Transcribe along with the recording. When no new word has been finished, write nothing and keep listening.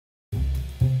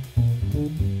So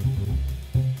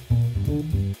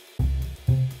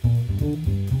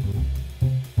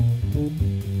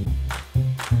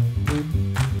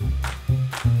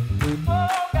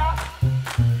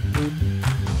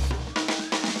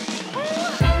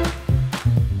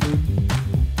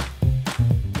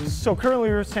currently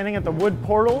we're standing at the wood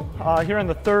portal here on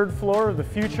the 3rd floor of the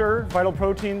future Vital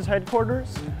Proteins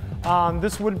headquarters.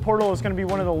 This wood portal is going to be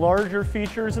one of the larger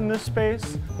features in this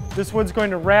space. This wood's going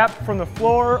to wrap from the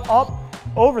floor up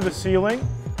over the ceiling.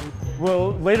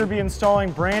 We'll later be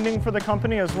installing branding for the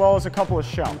company as well as a couple of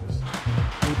shelves.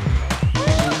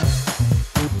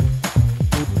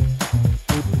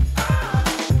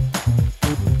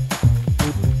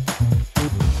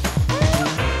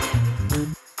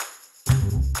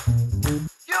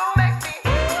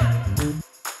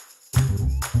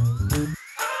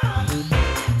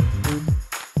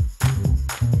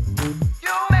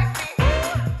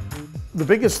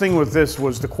 The biggest thing with this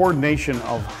was the coordination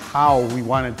of how we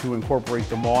wanted to incorporate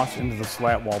the moss into the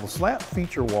slat wall. The slat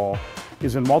feature wall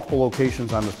is in multiple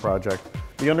locations on this project.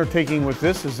 The undertaking with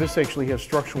this is this actually has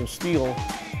structural steel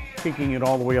taking it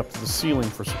all the way up to the ceiling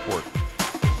for support.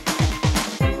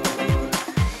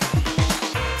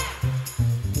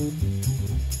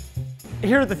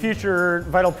 Here at the future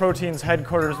Vital Proteins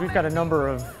headquarters, we've got a number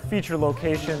of feature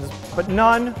locations, but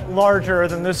none larger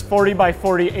than this 40 by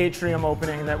 40 atrium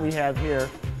opening that we have here.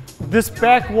 This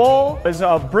back wall is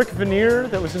a brick veneer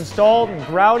that was installed and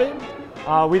grouted.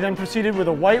 We then proceeded with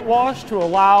a whitewash to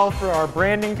allow for our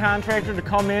branding contractor to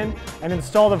come in and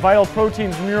install the Vital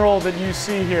Proteins mural that you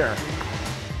see here.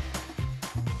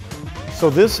 So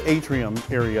this atrium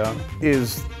area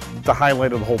is the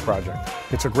highlight of the whole project.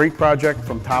 It's a great project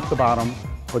from top to bottom,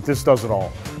 but this does it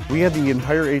all. We had the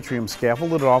entire atrium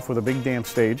scaffolded off with a big dance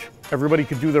stage. Everybody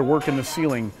could do their work in the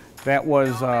ceiling. That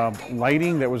was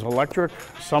lighting, that was electric,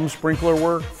 some sprinkler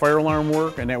work, fire alarm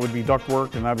work, and that would be duct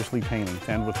work and obviously painting,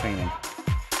 to end with painting.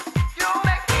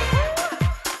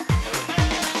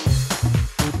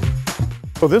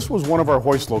 So this was one of our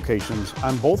hoist locations.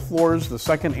 On both floors, the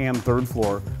 2nd and 3rd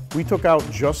floor, we took out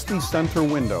just the center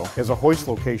window as a hoist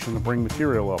location to bring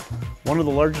material up. One of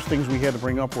the largest things we had to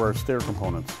bring up were our stair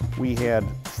components. We had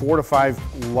 4 to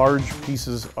 5 large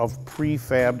pieces of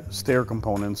prefabbed stair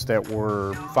components that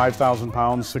were 5,000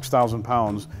 pounds, 6,000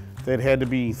 pounds that had to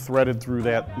be threaded through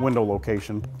that window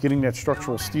location. Getting that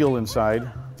structural steel inside,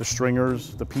 the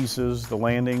stringers, the pieces, the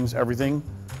landings, everything,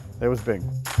 that was big.